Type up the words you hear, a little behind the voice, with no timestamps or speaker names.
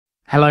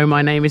Hello,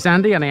 my name is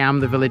Andy and I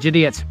am the Village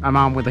Idiot. I'm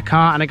armed with a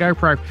car and a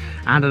GoPro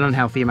and an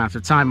unhealthy amount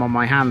of time on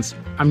my hands.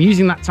 I'm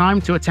using that time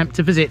to attempt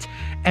to visit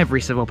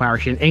every civil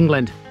parish in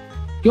England.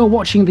 You're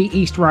watching the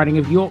East Riding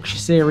of Yorkshire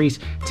series.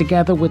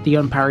 Together with the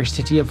unparished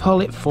city of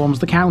Hull, it forms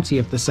the county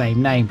of the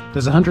same name.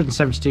 There's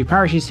 172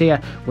 parishes here.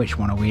 Which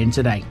one are we in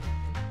today?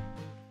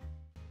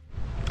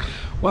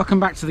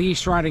 Welcome back to the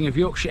East Riding of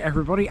Yorkshire,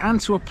 everybody,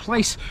 and to a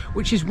place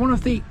which is one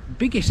of the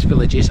biggest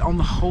villages on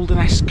the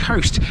Holderness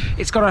Coast.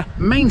 It's got a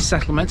main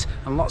settlement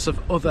and lots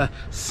of other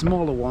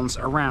smaller ones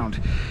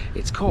around.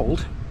 It's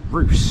called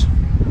Roos.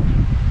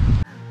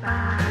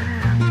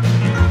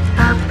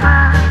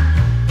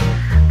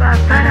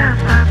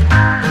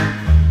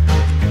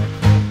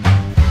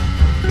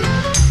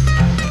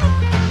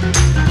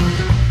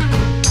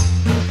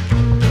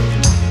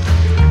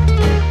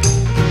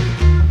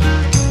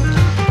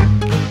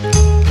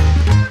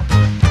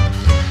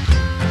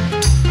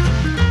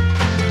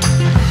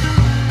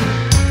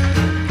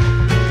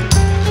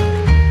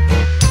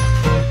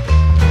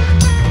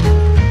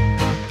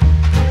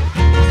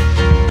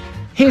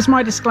 Here's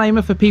my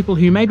disclaimer for people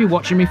who may be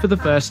watching me for the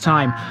first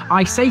time.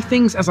 I say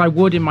things as I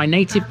would in my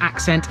native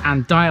accent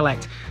and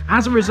dialect.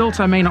 As a result,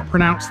 I may not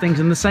pronounce things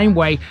in the same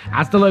way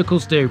as the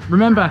locals do.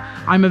 Remember,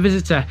 I'm a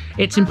visitor.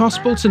 It's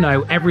impossible to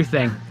know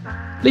everything.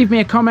 Leave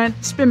me a comment,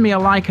 spin me a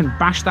like and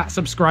bash that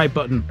subscribe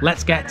button.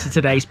 Let's get to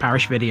today's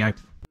parish video.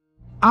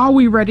 Are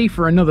we ready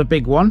for another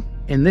big one?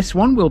 In this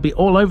one, we'll be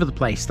all over the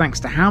place thanks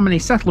to how many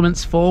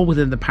settlements fall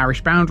within the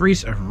parish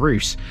boundaries of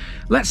Roos.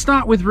 Let's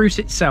start with Roos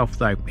itself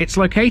though. It's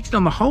located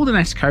on the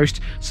Holderness Coast,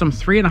 some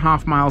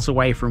 3.5 miles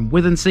away from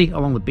Withernsea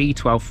along the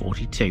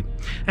B1242.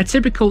 A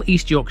typical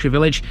East Yorkshire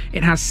village,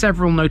 it has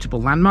several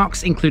notable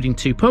landmarks including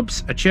 2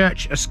 pubs, a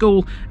church, a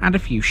school and a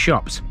few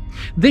shops.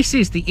 This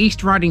is the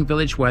East Riding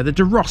village where the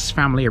De Ros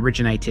family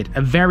originated,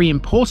 a very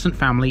important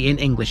family in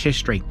English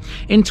history.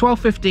 In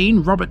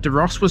 1215, Robert De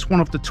Ros was one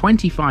of the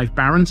 25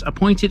 barons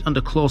appointed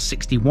under Clause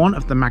 61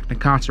 of the Magna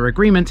Carta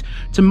agreement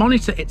to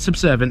monitor its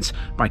observance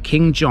by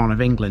King John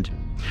of England.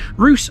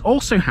 Roos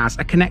also has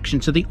a connection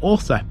to the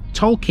author,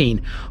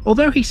 Tolkien.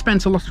 Although he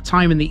spent a lot of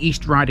time in the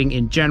East Riding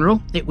in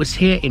general, it was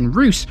here in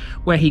Roos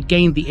where he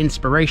gained the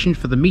inspiration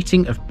for the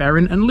meeting of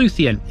Beren and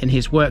Luthien in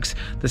his works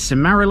The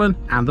Silmarillion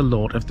and The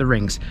Lord of the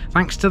Rings,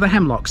 thanks to the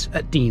hemlocks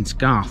at Deans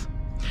Garth.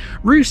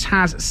 Roos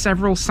has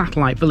several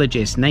satellite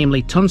villages,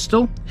 namely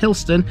Tunstall,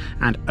 Hilston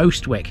and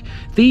Ostwick.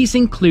 These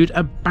include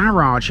a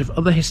barrage of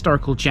other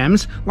historical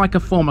gems like a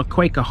former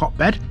Quaker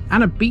hotbed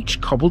and a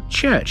beach cobbled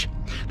church.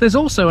 There's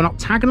also an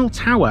octagonal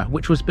tower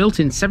which was built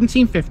in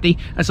 1750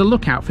 as a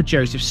lookout for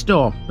Joseph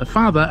Storr, the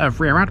father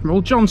of Rear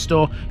Admiral John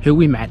Storr, who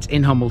we met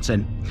in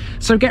Humbleton.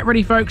 So get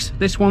ready folks,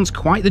 this one's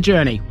quite the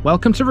journey.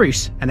 Welcome to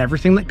Roos and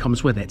everything that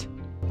comes with it.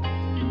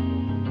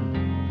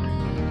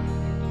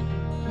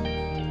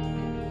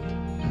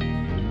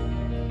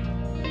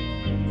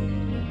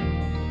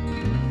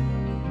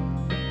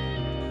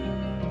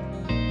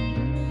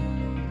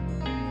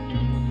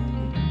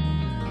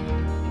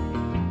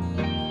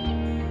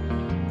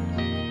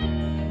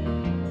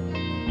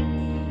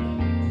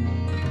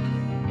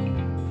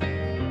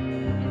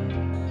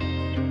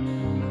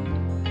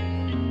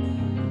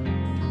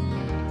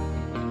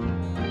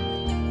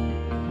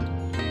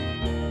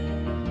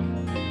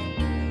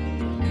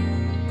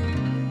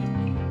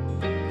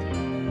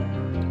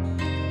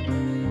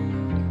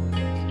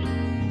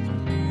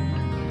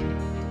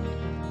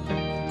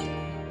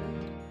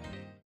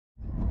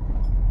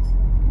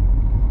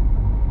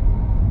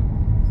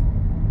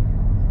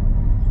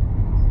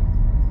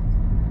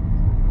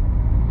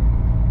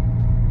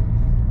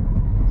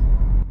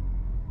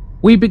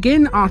 We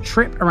begin our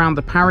trip around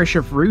the parish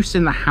of Roos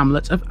in the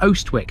hamlet of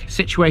Ostwick,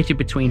 situated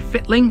between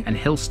Fitling and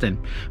Hilston.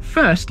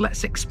 First,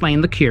 let's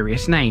explain the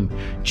curious name.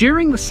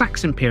 During the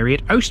Saxon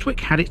period, Ostwick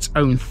had its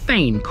own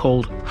thane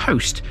called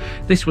Host.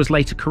 This was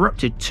later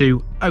corrupted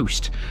to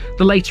Ost.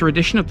 The later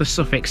addition of the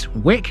suffix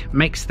wick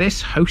makes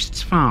this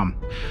Host's Farm.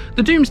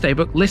 The Domesday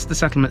Book lists the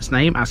settlement's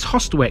name as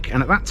Hostwick,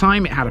 and at that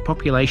time it had a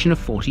population of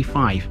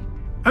 45.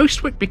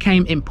 Ostwick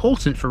became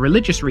important for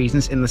religious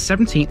reasons in the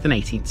 17th and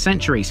 18th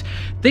centuries.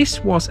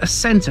 This was a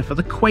centre for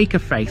the Quaker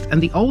faith,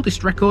 and the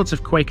oldest records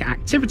of Quaker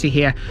activity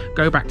here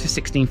go back to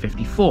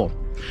 1654.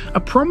 A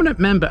prominent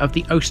member of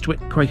the Ostwick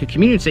Quaker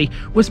community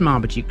was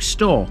Marmaduke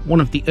Storr, one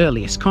of the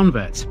earliest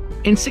converts.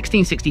 In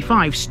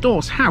 1665,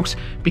 Storr's house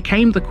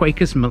became the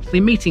Quakers'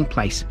 monthly meeting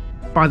place.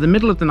 By the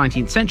middle of the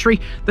 19th century,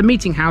 the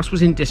meeting house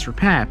was in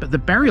disrepair, but the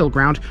burial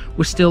ground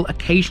was still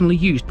occasionally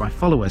used by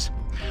followers.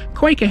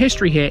 Quaker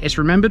history here is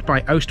remembered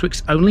by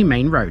Ostwick's only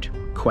main road,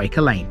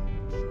 Quaker Lane.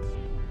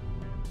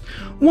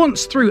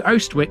 Once through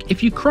Ostwick,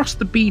 if you cross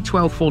the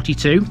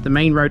B1242, the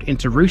main road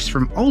into Roos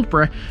from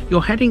Aldborough,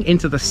 you're heading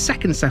into the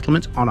second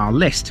settlement on our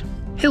list,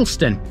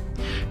 Hilston.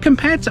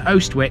 Compared to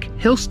Ostwick,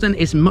 Hilston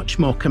is much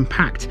more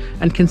compact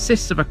and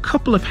consists of a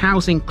couple of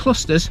housing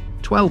clusters,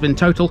 12 in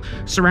total,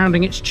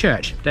 surrounding its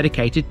church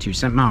dedicated to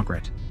St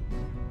Margaret.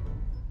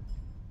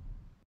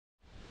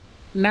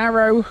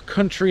 Narrow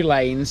country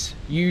lanes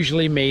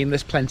usually mean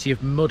there's plenty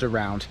of mud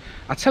around.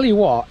 I tell you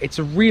what, it's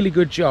a really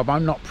good job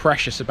I'm not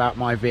precious about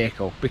my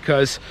vehicle,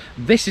 because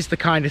this is the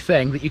kind of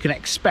thing that you can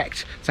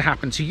expect to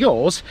happen to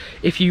yours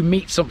if you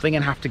meet something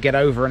and have to get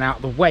over and out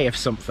of the way of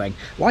something,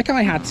 like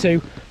I had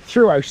to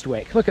through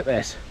Ostwick. Look at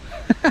this.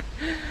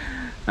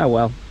 Oh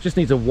well, just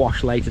needs a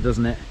wash later,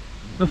 doesn't it?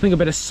 Nothing a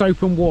bit of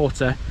soap and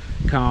water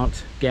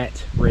can't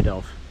get rid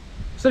of.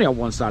 It's only on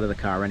one side of the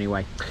car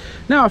anyway.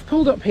 Now I've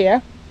pulled up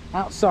here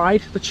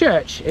outside the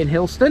church in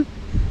Hillston.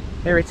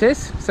 Here it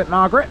is, St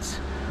Margaret's.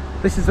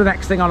 This is the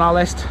next thing on our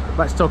list.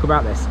 Let's talk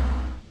about this.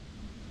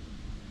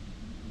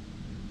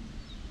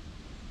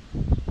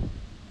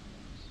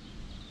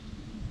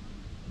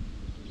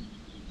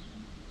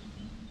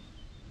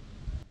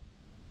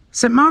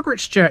 St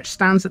Margaret's Church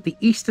stands at the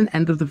eastern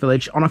end of the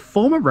village on a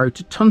former road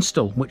to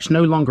Tunstall, which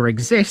no longer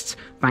exists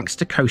thanks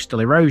to coastal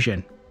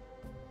erosion.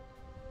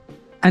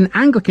 An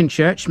Anglican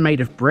church made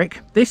of brick,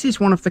 this is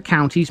one of the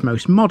county's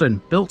most modern,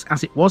 built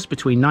as it was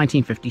between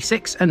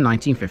 1956 and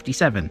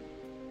 1957.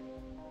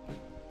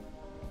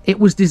 It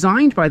was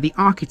designed by the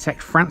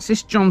architect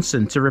Francis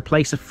Johnson to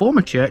replace a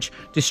former church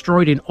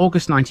destroyed in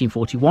August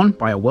 1941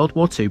 by a World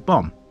War II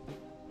bomb.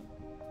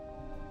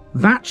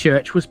 That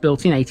church was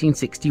built in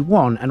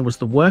 1861 and was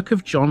the work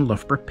of John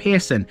Loughborough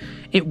Pearson.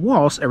 It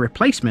was a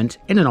replacement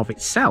in and of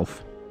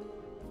itself.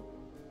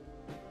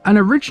 An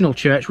original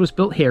church was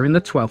built here in the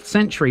 12th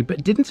century,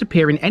 but didn't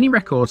appear in any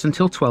records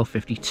until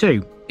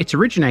 1252. It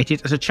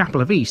originated as a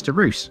chapel of ease to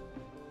Roos.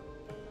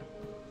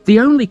 The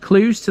only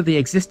clues to the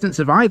existence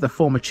of either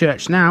former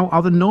church now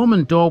are the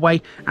Norman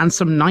doorway and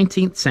some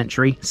 19th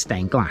century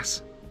stained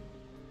glass.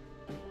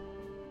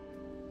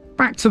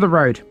 Back to the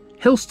road.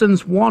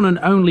 Hillston's one and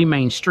only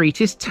main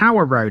street is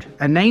Tower Road,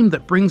 a name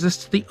that brings us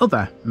to the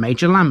other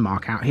major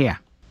landmark out here.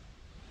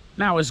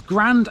 Now, as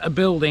grand a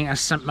building as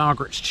St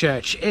Margaret's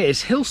Church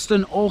is,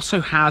 Hillston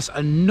also has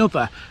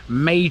another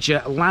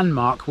major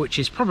landmark, which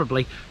is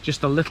probably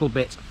just a little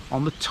bit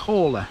on the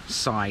taller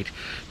side.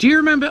 Do you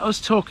remember us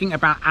talking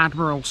about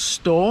Admiral's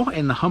Store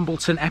in the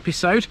Humbleton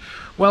episode?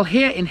 Well,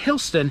 here in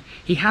Hillston,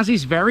 he has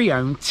his very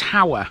own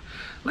tower.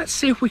 Let's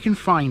see if we can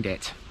find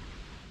it.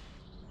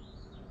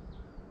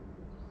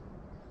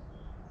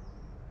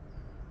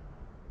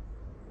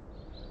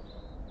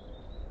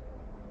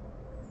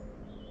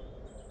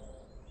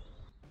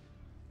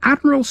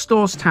 Admiral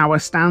Store's tower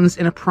stands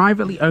in a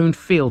privately owned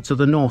field to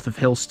the north of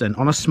Hillston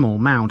on a small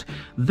mound.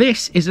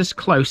 This is as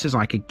close as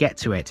I could get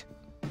to it.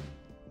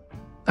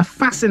 A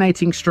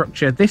fascinating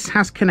structure, this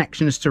has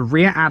connections to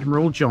Rear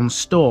Admiral John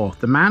Store,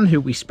 the man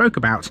who we spoke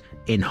about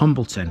in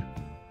Humbleton.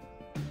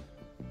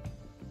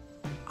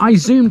 I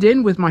zoomed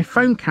in with my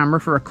phone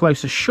camera for a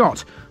closer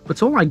shot,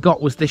 but all I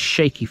got was this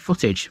shaky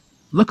footage.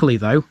 Luckily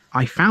though,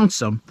 I found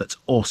some that's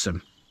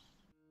awesome.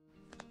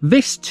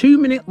 This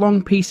 2-minute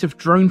long piece of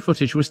drone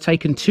footage was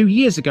taken 2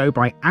 years ago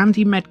by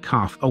Andy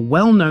Medcalf, a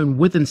well-known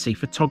Withernsea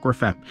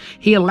photographer.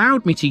 He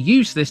allowed me to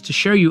use this to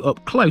show you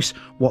up close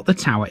what the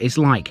tower is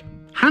like.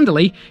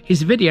 Handily,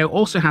 his video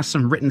also has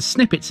some written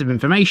snippets of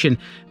information,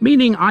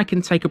 meaning I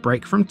can take a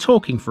break from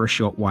talking for a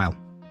short while.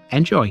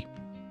 Enjoy.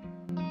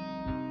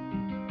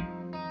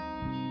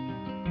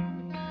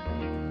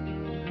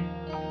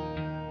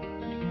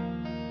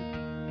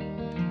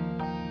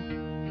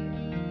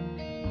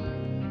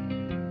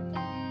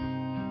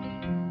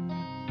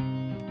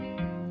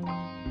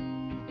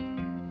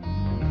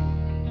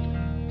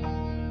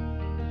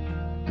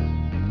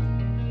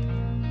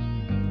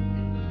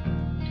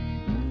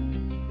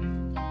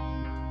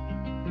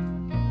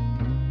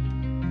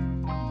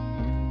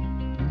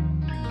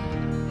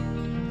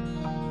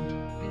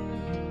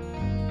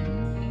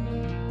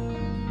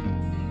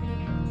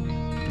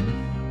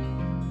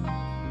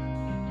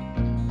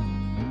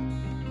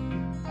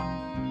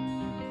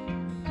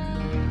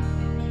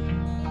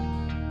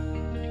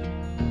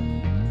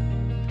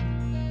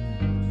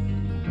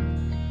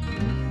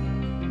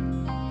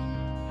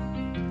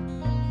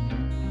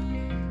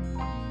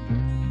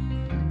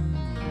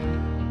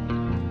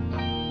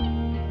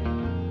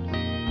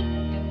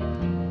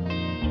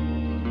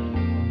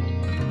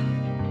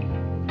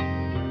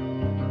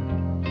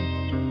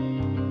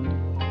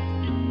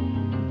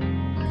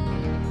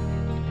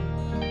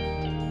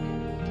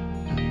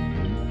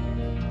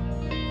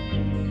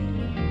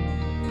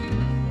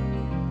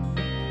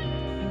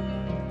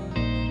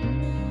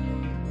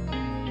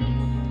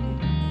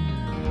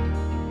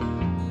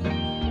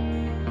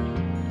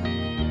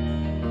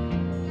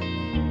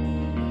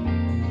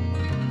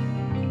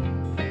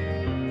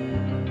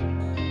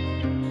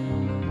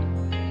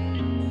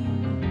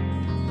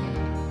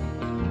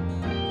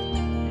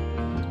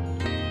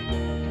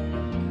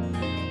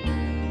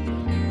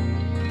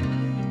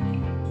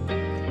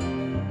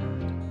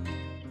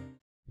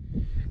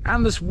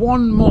 And there's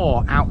one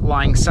more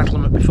outlying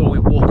settlement before we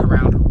walk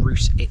around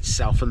Roos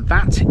itself, and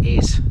that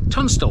is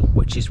Tunstall,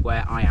 which is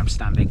where I am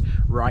standing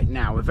right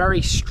now. A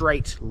very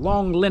straight,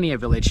 long, linear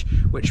village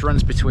which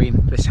runs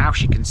between this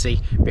house you can see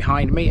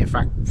behind me. In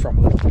fact, from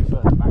a little bit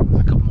further back,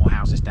 there's a couple more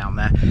houses down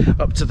there,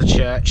 up to the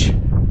church,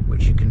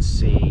 which you can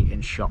see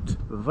in shot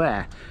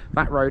there.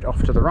 That road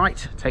off to the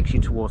right takes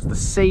you towards the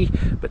sea,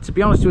 but to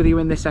be honest with you,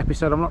 in this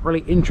episode I'm not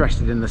really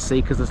interested in the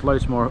sea because there's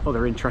loads more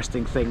other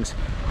interesting things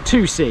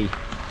to see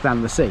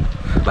than the sea.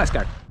 Let's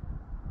go.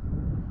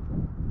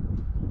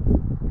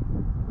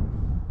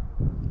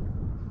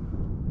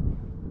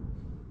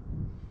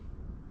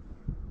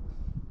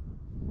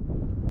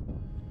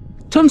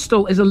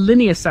 Tunstall is a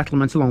linear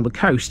settlement along the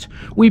coast.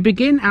 We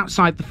begin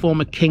outside the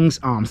former King's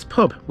Arms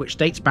pub, which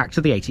dates back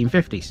to the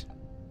 1850s.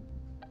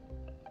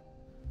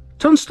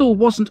 Tunstall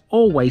wasn't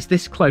always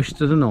this close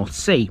to the North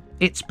Sea.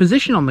 Its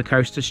position on the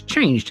coast has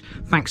changed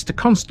thanks to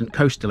constant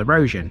coastal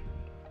erosion.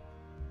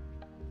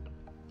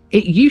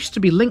 It used to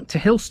be linked to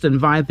Hillston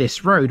via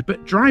this road,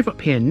 but drive up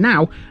here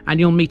now and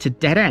you'll meet a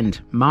dead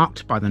end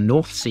marked by the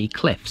North Sea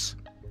cliffs.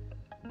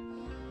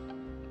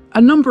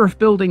 A number of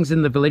buildings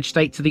in the village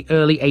date to the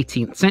early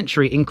 18th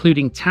century,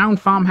 including Town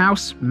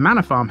Farmhouse,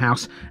 Manor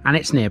Farmhouse, and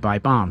its nearby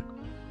barn.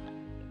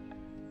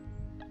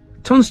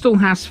 Tunstall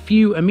has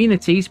few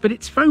amenities, but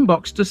its phone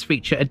box does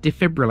feature a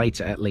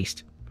defibrillator at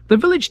least. The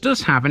village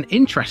does have an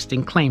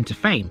interesting claim to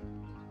fame.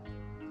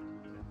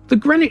 The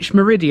Greenwich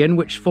Meridian,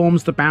 which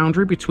forms the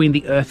boundary between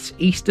the Earth's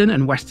eastern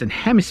and western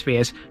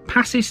hemispheres,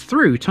 passes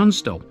through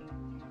Tunstall.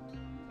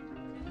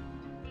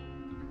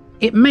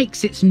 It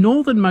makes its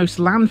northernmost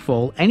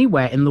landfall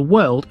anywhere in the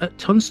world at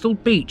Tunstall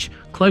Beach,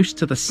 close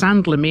to the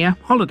Sandlemere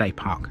Holiday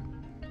Park.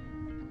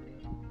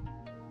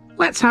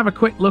 Let's have a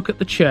quick look at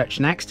the church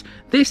next.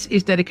 This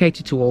is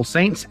dedicated to All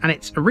Saints and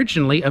it's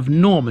originally of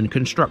Norman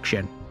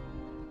construction.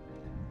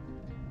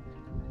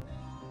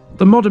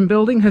 The modern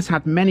building has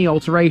had many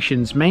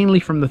alterations, mainly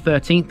from the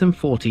 13th and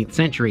 14th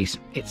centuries.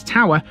 Its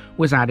tower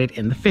was added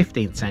in the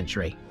 15th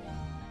century.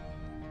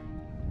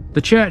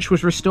 The church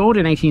was restored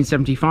in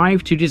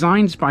 1875 to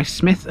designs by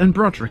Smith and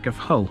Broderick of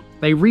Hull.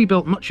 They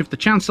rebuilt much of the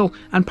chancel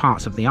and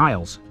parts of the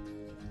aisles.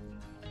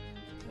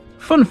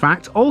 Fun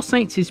fact, All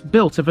Saints is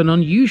built of an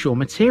unusual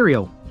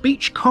material,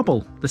 beach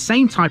cobble, the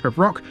same type of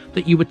rock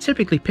that you would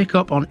typically pick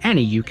up on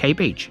any UK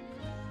beach.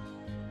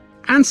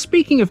 And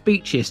speaking of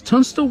beaches,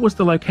 Tunstall was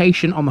the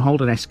location on the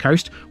Holderness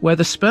Coast where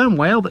the sperm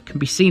whale that can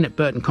be seen at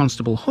Burton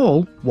Constable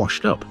Hall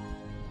washed up.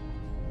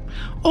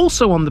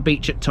 Also on the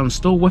beach at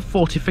Tunstall were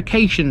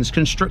fortifications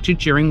constructed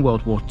during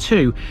World War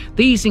II.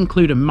 These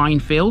include a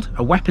minefield,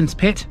 a weapons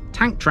pit,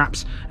 tank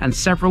traps, and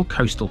several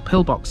coastal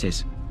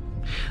pillboxes.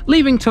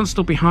 Leaving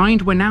Tunstall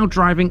behind, we're now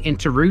driving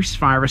into Roos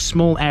via a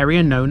small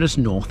area known as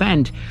North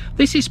End.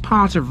 This is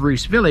part of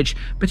Roos village,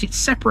 but it's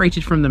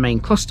separated from the main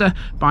cluster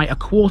by a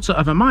quarter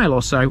of a mile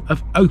or so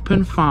of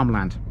open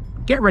farmland.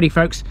 Get ready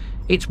folks,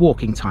 it's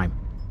walking time.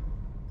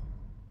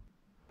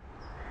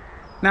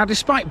 Now,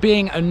 despite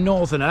being a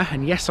northerner,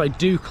 and yes, I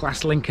do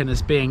class Lincoln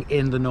as being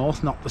in the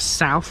north, not the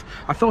south,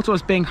 I thought I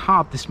was being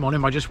hard this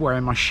morning by just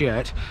wearing my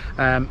shirt.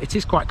 It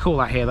is quite cool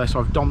out here though, so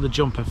I've donned the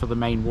jumper for the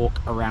main walk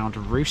around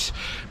Roos.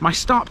 My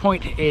start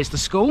point is the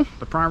school,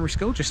 the primary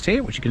school, just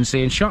here, which you can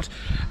see in shot,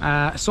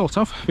 sort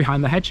of,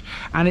 behind the hedge,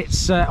 and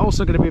it's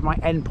also going to be my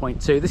end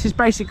point too. This is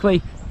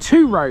basically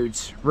two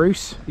roads,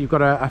 Roos. You've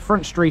got a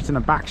front street and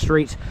a back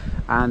street,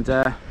 and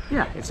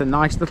yeah, it's a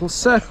nice little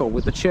circle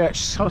with the church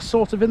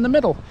sort of in the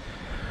middle.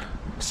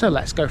 So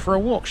let's go for a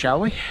walk, shall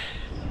we?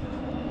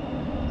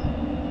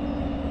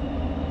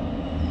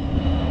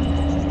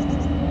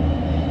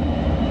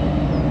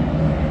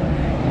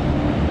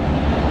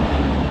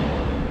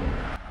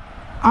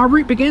 Our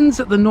route begins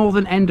at the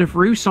northern end of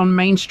Roos on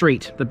Main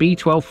Street, the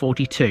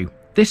B1242.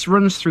 This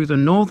runs through the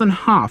northern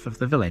half of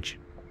the village.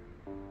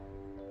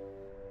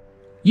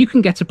 You can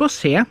get a bus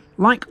here.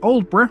 Like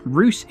Aldborough,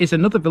 Roos is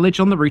another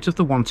village on the route of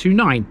the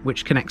 129,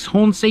 which connects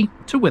Hornsea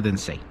to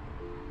Withernsea.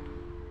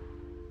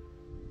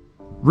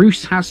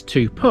 Roos has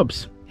two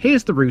pubs.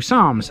 Here's the Roos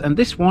Arms, and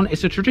this one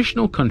is a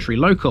traditional country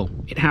local.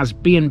 It has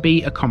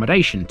B&B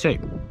accommodation too.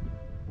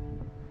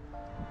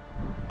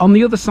 On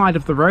the other side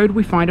of the road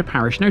we find a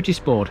parish notice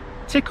board.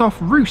 Tick off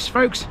Roos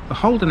folks, the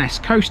Holderness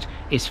Coast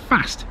is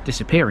fast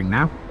disappearing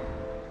now.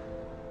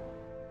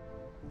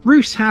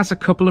 Roos has a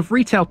couple of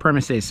retail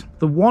premises.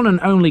 The one and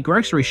only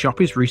grocery shop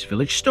is Roos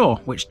Village Store,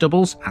 which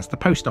doubles as the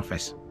post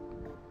office.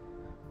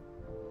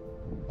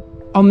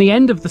 On the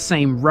end of the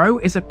same row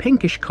is a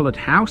pinkish coloured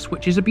house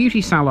which is a beauty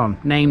salon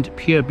named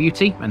Pure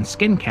Beauty and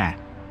Skincare.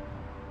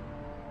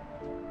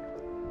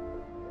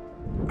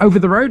 Over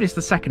the road is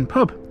the second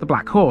pub, the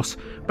Black Horse.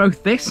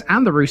 Both this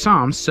and the Roos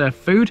Arms serve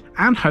food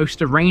and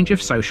host a range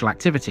of social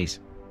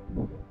activities.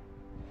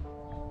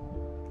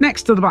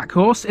 Next to the Black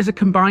Horse is a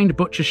combined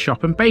butcher's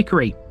shop and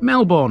bakery,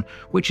 Melbourne,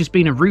 which has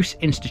been a Roos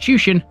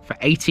institution for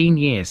 18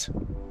 years.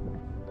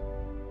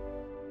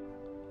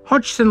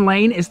 Hodgson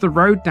Lane is the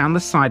road down the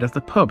side of the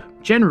pub,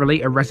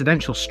 generally a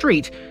residential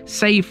street,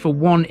 save for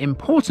one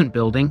important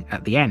building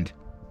at the end.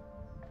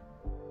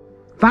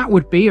 That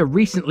would be a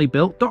recently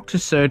built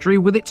doctor's surgery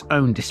with its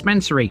own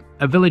dispensary.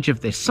 A village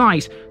of this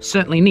size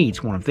certainly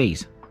needs one of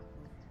these.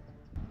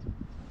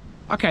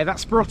 Okay,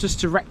 that's brought us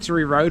to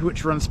Rectory Road,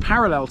 which runs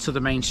parallel to the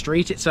main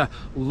street. It's a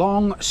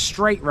long,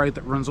 straight road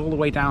that runs all the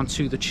way down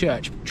to the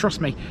church. Trust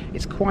me,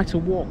 it's quite a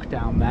walk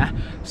down there.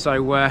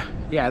 So,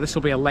 yeah, this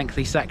will be a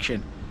lengthy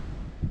section.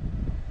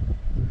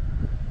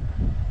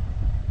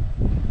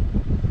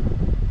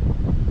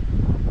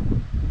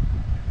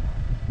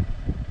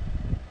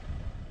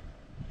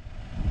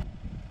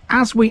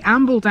 As we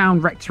amble down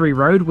Rectory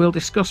Road, we'll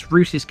discuss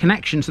Roos's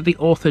connection to the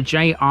author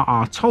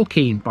J.R.R.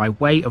 Tolkien by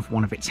way of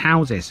one of its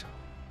houses.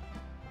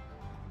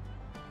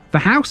 The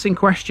house in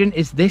question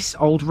is this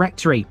old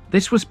rectory.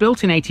 This was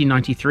built in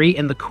 1893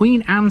 in the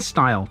Queen Anne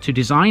style to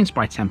designs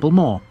by Temple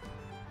Moore.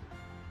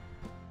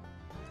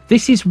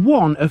 This is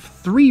one of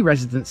 3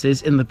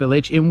 residences in the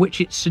village in which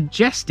it's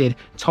suggested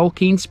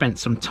Tolkien spent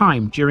some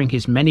time during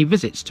his many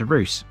visits to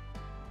Roos.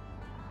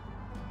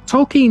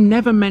 Tolkien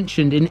never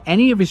mentioned in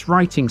any of his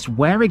writings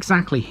where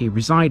exactly he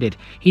resided.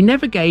 He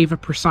never gave a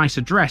precise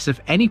address of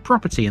any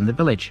property in the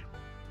village.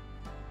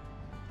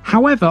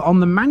 However,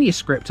 on the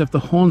manuscript of the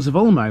Horns of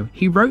Ulmo,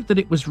 he wrote that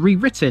it was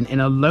rewritten in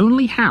a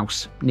lonely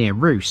house near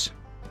Roos.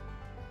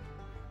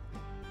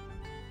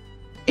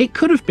 It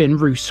could have been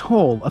Roos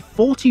Hall, a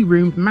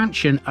 40-roomed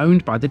mansion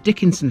owned by the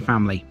Dickinson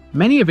family.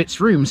 Many of its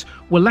rooms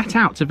were let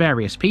out to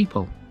various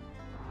people.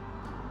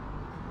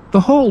 The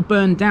hall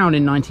burned down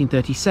in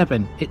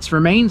 1937, its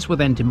remains were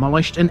then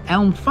demolished, and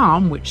Elm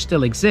Farm, which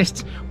still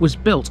exists, was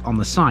built on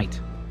the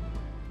site.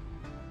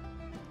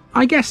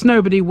 I guess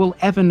nobody will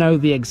ever know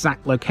the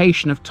exact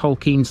location of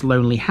Tolkien's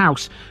lonely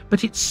house,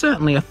 but it's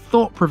certainly a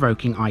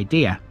thought-provoking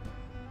idea.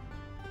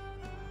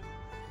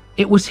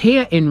 It was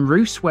here in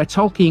Roos where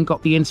Tolkien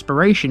got the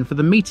inspiration for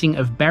the meeting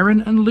of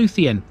Beren and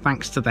Luthien,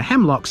 thanks to the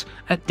hemlocks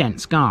at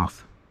Deans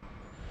Garth.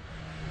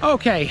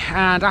 Okay,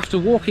 and after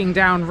walking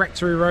down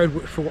Rectory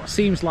Road for what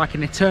seems like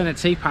an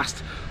eternity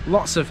past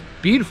lots of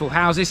beautiful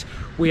houses,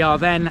 we are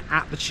then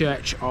at the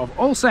Church of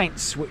All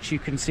Saints, which you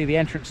can see the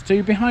entrance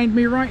to behind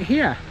me right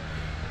here.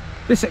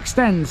 This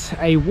extends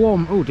a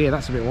warm, oh dear,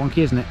 that's a bit wonky,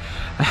 isn't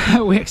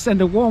it? We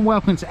extend a warm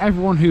welcome to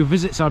everyone who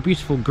visits our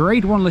beautiful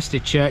Grade 1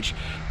 listed church,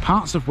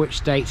 parts of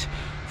which date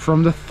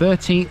from the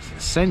 13th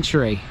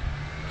century.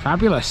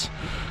 Fabulous.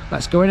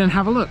 Let's go in and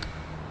have a look.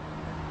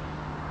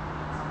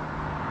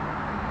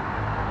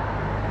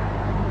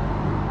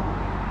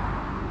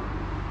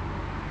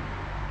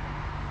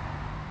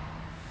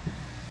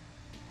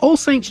 All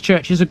Saints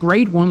Church is a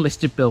Grade 1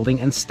 listed building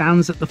and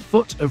stands at the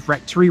foot of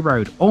Rectory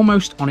Road,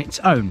 almost on its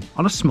own,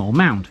 on a small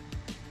mound.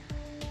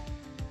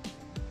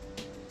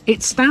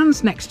 It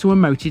stands next to a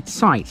moated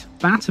site,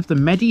 that of the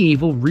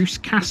medieval Roos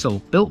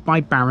Castle, built by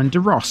Baron de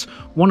Ros,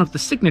 one of the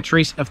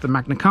signatories of the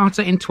Magna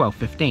Carta in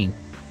 1215.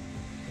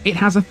 It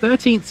has a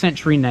 13th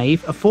century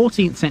nave, a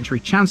 14th century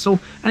chancel,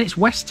 and its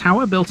west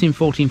tower, built in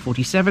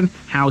 1447,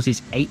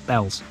 houses 8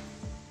 bells.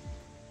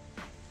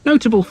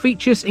 Notable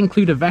features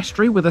include a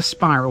vestry with a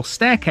spiral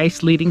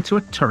staircase leading to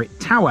a turret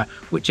tower,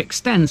 which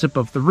extends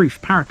above the roof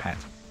parapet.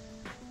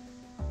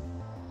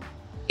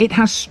 It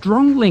has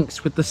strong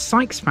links with the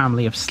Sykes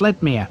family of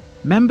Sledmere.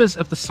 Members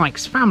of the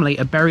Sykes family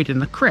are buried in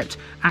the crypt,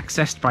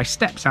 accessed by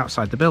steps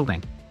outside the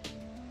building.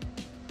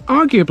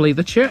 Arguably,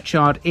 the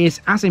churchyard is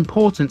as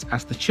important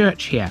as the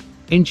church here.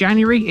 In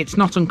January, it's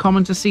not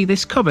uncommon to see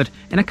this covered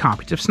in a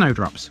carpet of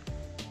snowdrops.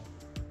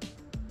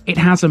 It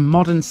has a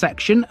modern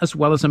section as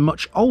well as a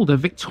much older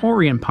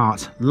Victorian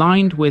part,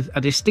 lined with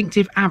a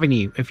distinctive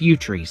avenue of yew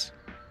trees.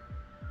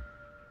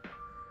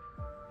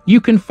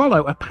 You can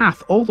follow a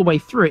path all the way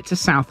through it to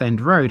Southend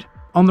Road.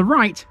 On the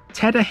right,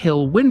 Tedder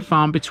Hill Wind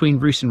Farm between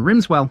Roos and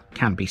Rimswell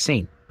can be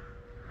seen.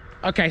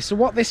 Okay, so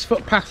what this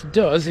footpath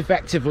does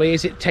effectively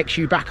is it takes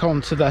you back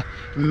onto the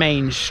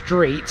main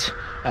street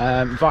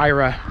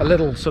via a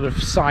little sort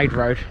of side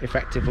road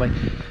effectively,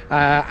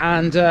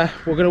 and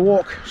we're going to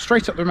walk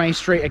straight up the main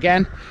street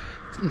again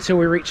until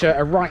we reach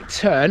a right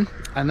turn,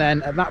 and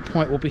then at that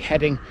point we'll be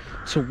heading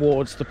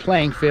towards the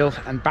playing field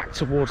and back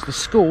towards the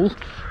school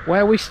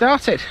where we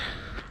started.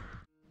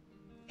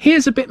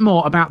 Here's a bit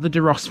more about the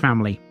de Ros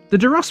family. The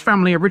de Ros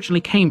family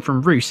originally came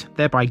from Roos,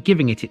 thereby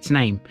giving it its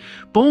name.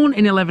 Born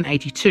in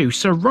 1182,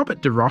 Sir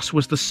Robert de Ros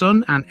was the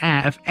son and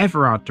heir of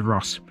Everard de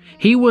Ros.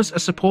 He was a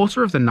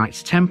supporter of the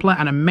Knights Templar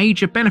and a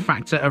major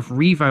benefactor of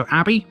Rievaulx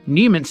Abbey,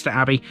 Newminster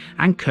Abbey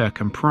and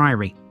Kirkham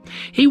Priory.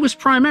 He was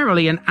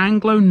primarily an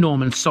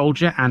Anglo-Norman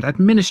soldier and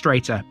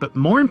administrator, but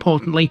more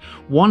importantly,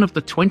 one of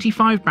the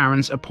 25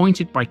 barons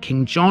appointed by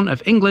King John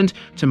of England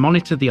to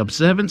monitor the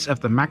observance of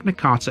the Magna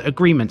Carta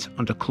agreement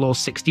under Clause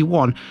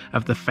 61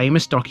 of the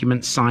famous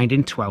document signed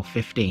in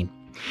 1215.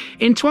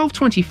 In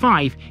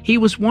 1225, he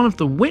was one of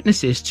the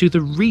witnesses to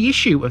the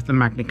reissue of the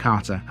Magna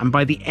Carta, and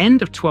by the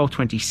end of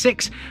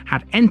 1226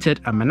 had entered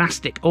a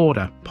monastic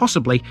order,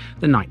 possibly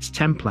the Knights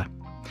Templar.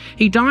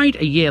 He died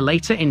a year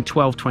later in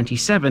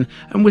 1227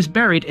 and was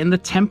buried in the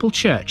Temple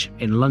Church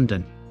in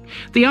London.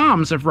 The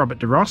arms of Robert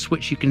de Ros,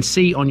 which you can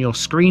see on your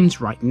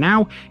screens right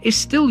now, is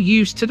still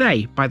used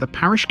today by the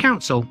parish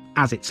council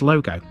as its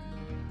logo.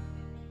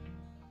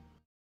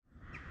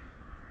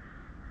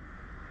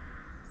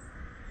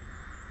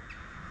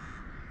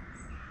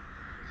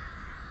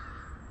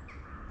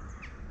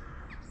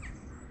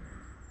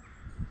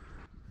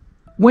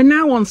 We're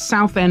now on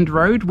Southend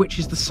Road, which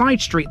is the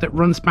side street that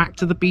runs back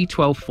to the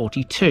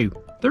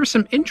B1242. There are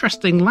some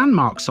interesting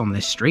landmarks on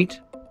this street.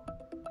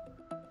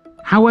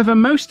 However,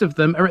 most of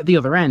them are at the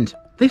other end.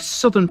 This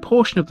southern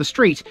portion of the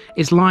street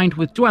is lined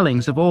with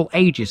dwellings of all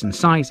ages and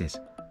sizes.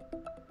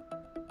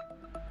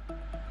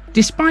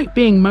 Despite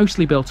being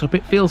mostly built up,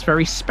 it feels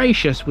very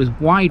spacious with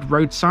wide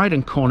roadside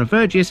and corner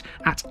verges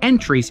at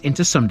entries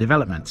into some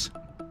developments.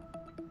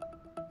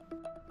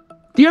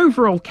 The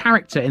overall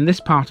character in this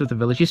part of the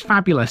village is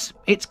fabulous.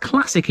 It's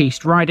classic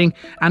East Riding,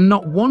 and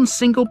not one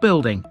single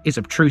building is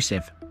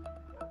obtrusive.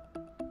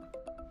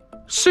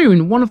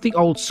 Soon, one of the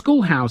old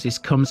schoolhouses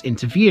comes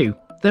into view.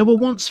 There were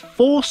once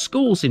 4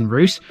 schools in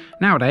Roos,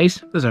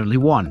 nowadays there's only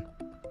 1.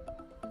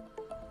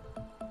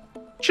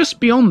 Just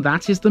beyond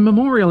that is the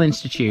Memorial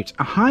Institute,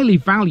 a highly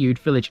valued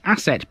village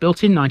asset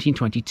built in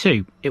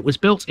 1922. It was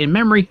built in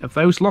memory of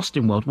those lost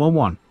in World War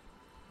I.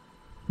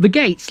 The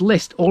gates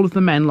list all of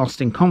the men lost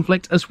in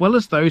conflict as well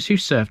as those who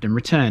served and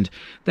returned.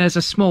 There's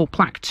a small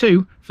plaque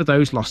too for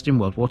those lost in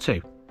World War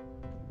II.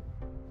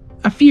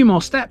 A few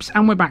more steps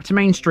and we're back to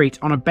Main Street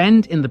on a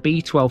bend in the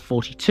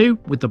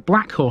B1242 with the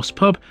Black Horse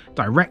pub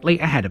directly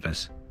ahead of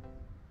us.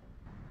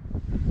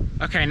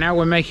 Okay, now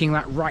we're making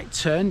that right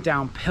turn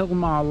down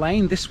Pilmar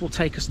Lane. This will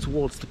take us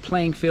towards the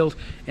playing field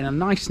in a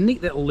nice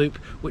neat little loop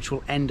which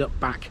will end up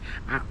back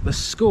at the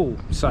school.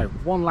 So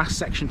one last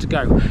section to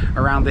go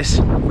around this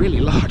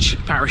really large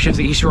parish of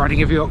the East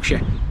Riding of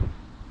Yorkshire.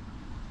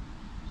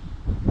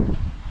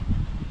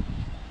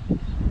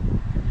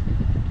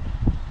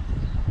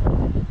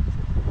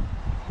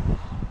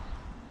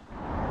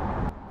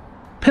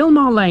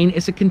 Pilmar Lane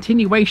is a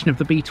continuation of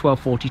the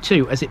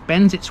B1242 as it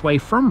bends its way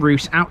from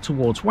Roos out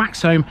towards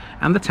Waxholm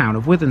and the town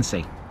of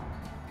Withernsea.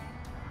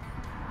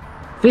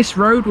 This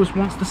road was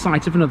once the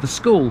site of another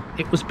school.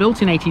 It was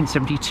built in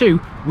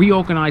 1872,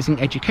 reorganising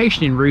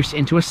education in Roos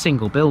into a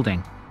single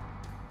building.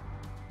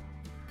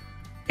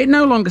 It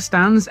no longer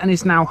stands and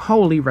is now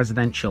wholly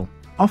residential.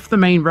 Off the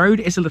main road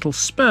is a little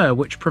spur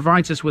which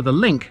provides us with a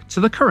link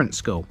to the current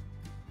school.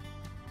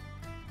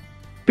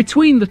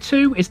 Between the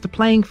two is the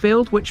playing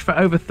field, which for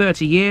over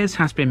 30 years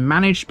has been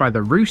managed by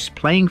the Roos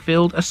Playing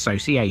Field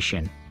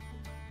Association.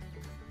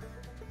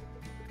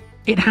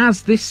 It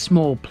has this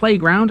small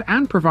playground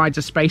and provides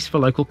a space for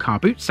local car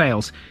boot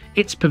sales.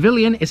 Its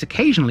pavilion is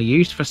occasionally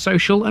used for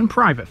social and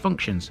private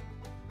functions.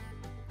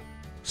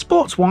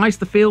 Sports-wise,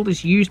 the field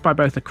is used by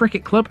both a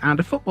cricket club and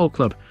a football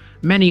club.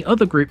 Many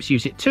other groups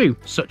use it too,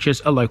 such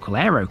as a local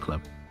aero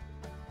club.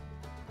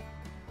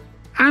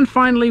 And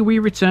finally, we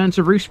return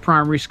to Roos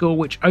Primary School,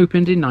 which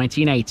opened in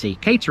 1980,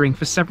 catering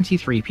for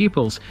 73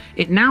 pupils.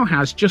 It now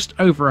has just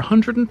over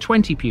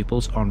 120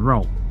 pupils on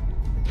roll.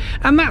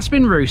 And that's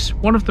been Roos,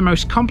 one of the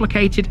most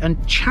complicated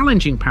and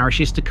challenging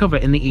parishes to cover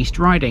in the East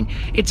Riding.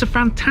 It's a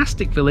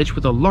fantastic village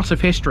with a lot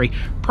of history,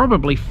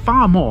 probably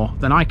far more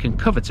than I can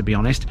cover, to be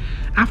honest.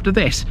 After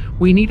this,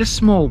 we need a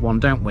small one,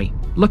 don't we?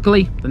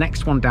 Luckily, the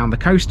next one down the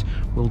coast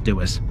will do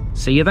us.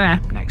 See you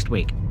there next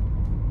week.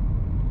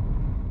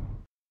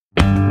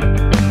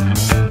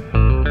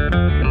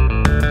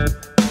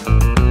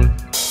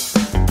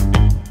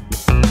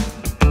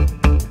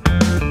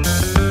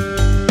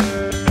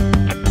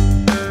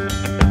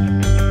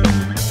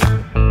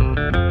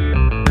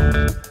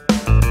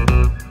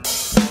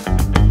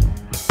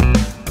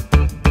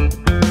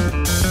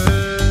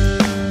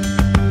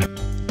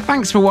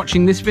 Thanks for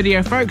watching this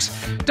video, folks.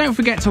 Don't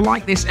forget to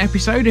like this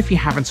episode if you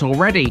haven't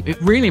already.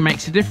 It really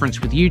makes a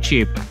difference with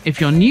YouTube. If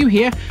you're new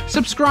here,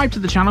 subscribe to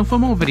the channel for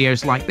more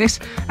videos like this,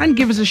 and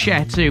give us a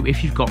share too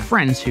if you've got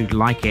friends who'd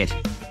like it.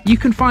 You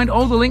can find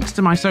all the links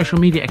to my social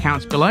media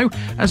accounts below,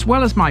 as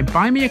well as my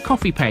Buy Me a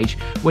Coffee page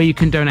where you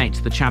can donate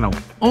to the channel.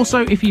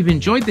 Also, if you've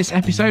enjoyed this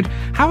episode,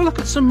 have a look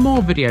at some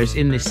more videos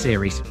in this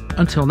series.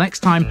 Until next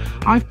time,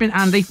 I've been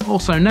Andy,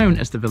 also known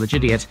as the Village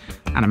Idiot,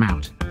 and I'm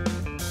out.